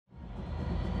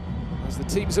As the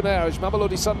teams emerge,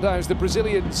 Mamelodi Sundowns, the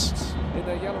Brazilians in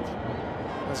their yellow,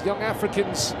 as young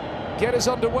Africans get us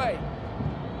underway.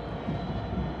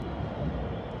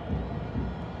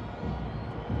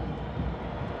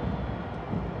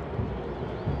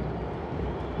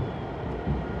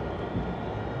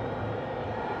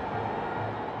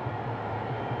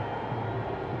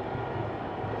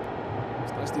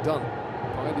 It's nicely done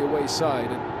behind the away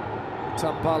side, and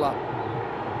Tambala,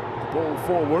 the ball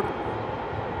forward.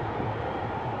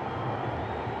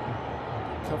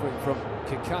 Covering from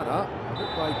Kikana,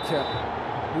 looked like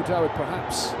Mudawid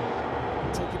perhaps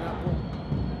taking that ball.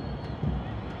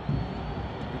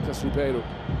 Lucas Ribeiro.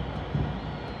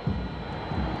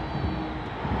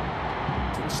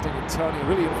 Twisting and turning,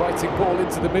 really inviting ball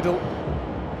into the middle.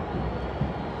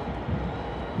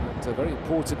 And a very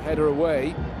important header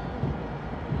away.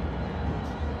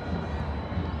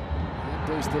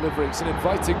 Mendes delivering, it's an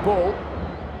inviting ball.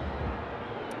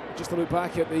 Just to look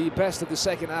back at the best of the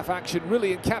second half action,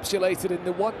 really encapsulated in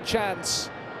the one chance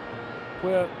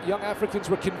where young Africans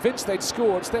were convinced they'd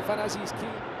scored. Stefan Aziz Ki,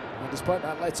 and despite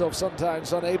that let-off,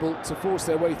 Sundowns unable to force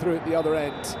their way through at the other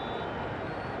end.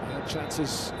 They had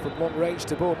chances from long range.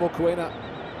 Teboho Mokoena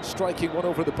striking one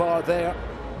over the bar there.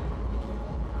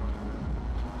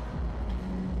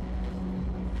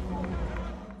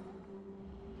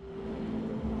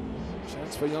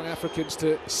 Chance for young Africans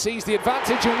to seize the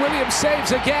advantage, and Williams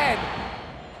saves again.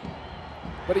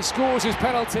 But he scores his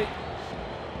penalty.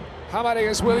 Hamad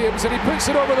against Williams, and he puts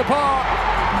it over the bar.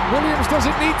 Williams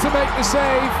doesn't need to make the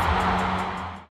save.